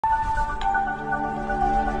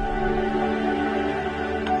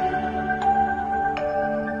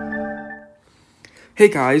Hey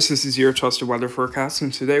guys, this is your trusted weather forecast,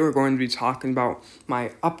 and today we're going to be talking about my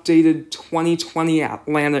updated 2020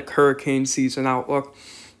 Atlantic hurricane season outlook.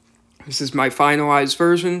 This is my finalized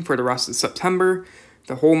version for the rest of September,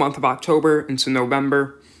 the whole month of October into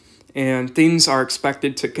November, and things are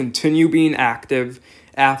expected to continue being active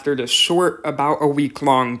after the short, about a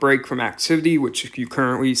week-long break from activity, which if you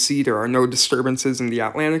currently see, there are no disturbances in the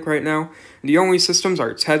Atlantic right now. The only systems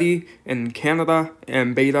are Teddy in Canada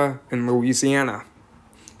and Beta in Louisiana.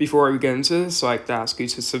 Before we get into this, I'd like to ask you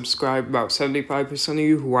to subscribe. About 75% of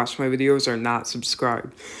you who watch my videos are not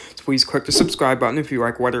subscribed. So please click the subscribe button if you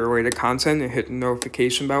like weather-related content and hit the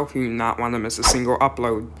notification bell if you do not want to miss a single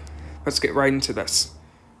upload. Let's get right into this.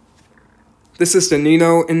 This is the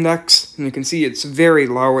Nino Index, and you can see it's very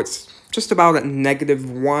low. It's just about at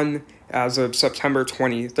 -1 as of September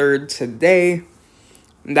 23rd today.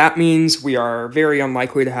 That means we are very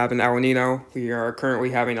unlikely to have an El Nino. We are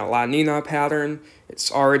currently having a La Nina pattern.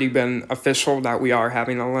 It's already been official that we are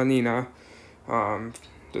having a La Nina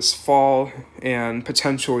this fall and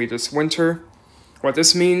potentially this winter. What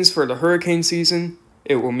this means for the hurricane season,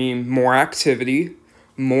 it will mean more activity,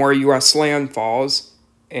 more U.S. landfalls,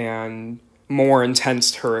 and more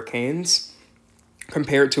intense hurricanes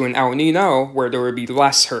compared to an El Nino where there would be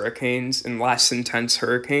less hurricanes and less intense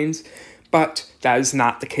hurricanes. But that is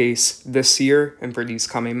not the case this year and for these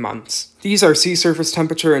coming months. These are sea surface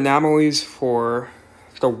temperature anomalies for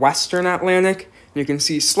the western Atlantic. You can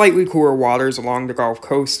see slightly cooler waters along the Gulf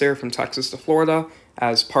Coast there from Texas to Florida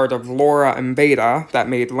as part of Laura and Beta that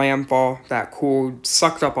made landfall, that cooled,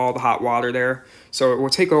 sucked up all the hot water there. So it will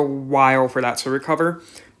take a while for that to recover.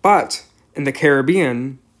 But in the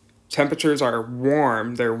Caribbean, temperatures are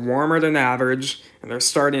warm. They're warmer than average, and they're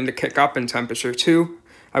starting to kick up in temperature too.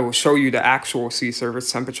 I will show you the actual sea surface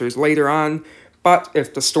temperatures later on, but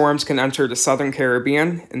if the storms can enter the southern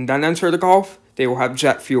Caribbean and then enter the Gulf, they will have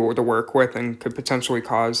jet fuel to work with and could potentially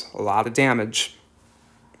cause a lot of damage.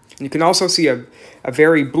 And you can also see a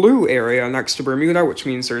very blue area next to Bermuda, which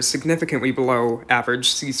means there's significantly below average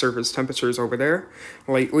sea surface temperatures over there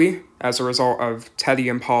lately as a result of Teddy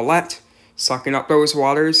and Paulette sucking up those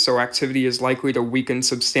waters, so activity is likely to weaken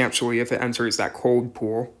substantially if it enters that cold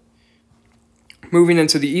pool. Moving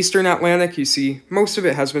into the eastern Atlantic, you see most of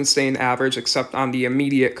it has been staying average except on the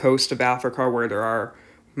immediate coast of Africa where there are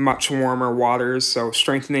much warmer waters, so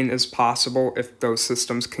strengthening is possible if those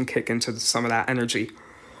systems can kick into some of that energy.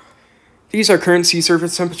 These are current sea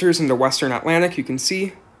surface temperatures in the western Atlantic. You can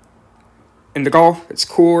see in the Gulf, it's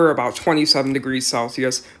cooler, about 27 degrees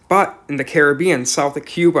Celsius, but in the Caribbean, south of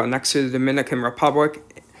Cuba, next to the Dominican Republic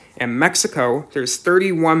and Mexico, there's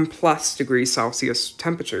 31 plus degrees Celsius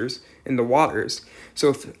temperatures in the waters. So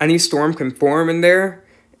if any storm can form in there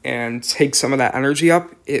and take some of that energy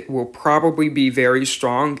up, it will probably be very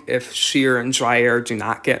strong if shear and dry air do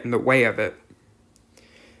not get in the way of it.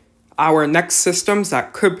 Our next systems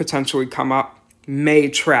that could potentially come up may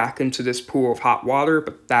track into this pool of hot water,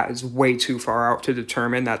 but that is way too far out to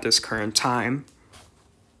determine at this current time.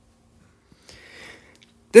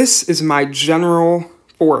 This is my general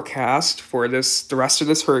forecast for the rest of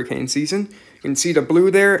this hurricane season. You can see the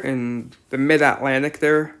blue there in the mid-Atlantic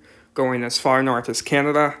there, going as far north as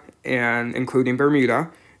Canada and including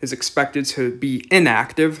Bermuda, is expected to be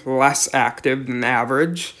inactive, less active than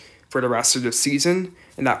average for the rest of the season.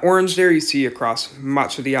 And that orange there you see across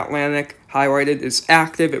much of the Atlantic highlighted is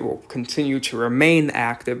active. It will continue to remain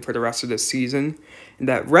active for the rest of the season. And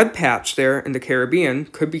that red patch there in the Caribbean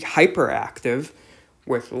could be hyperactive,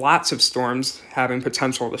 with lots of storms having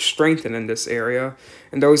potential to strengthen in this area.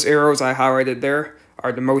 And those arrows I highlighted there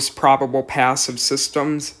are the most probable passive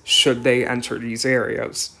systems should they enter these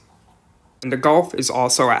areas. And the Gulf is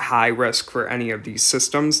also at high risk for any of these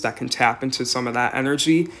systems that can tap into some of that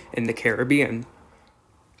energy in the Caribbean.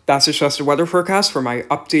 That's just a weather forecast for my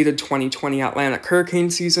updated 2020 Atlantic hurricane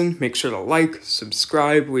season. Make sure to like,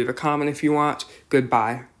 subscribe, leave a comment if you want.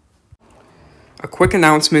 Goodbye. A quick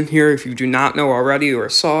announcement here, if you do not know already or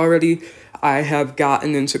saw already, I have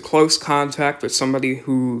gotten into close contact with somebody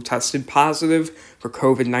who tested positive for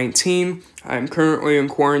COVID-19. I'm currently in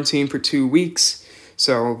quarantine for 2 weeks,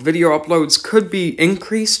 so video uploads could be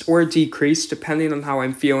increased or decreased depending on how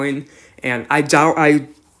I'm feeling, and I doubt I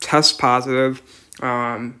test positive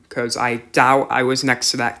because I doubt I was next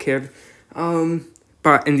to that kid.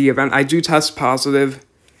 But in the event I do test positive,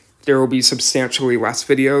 there will be substantially less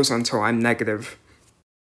videos until I'm negative.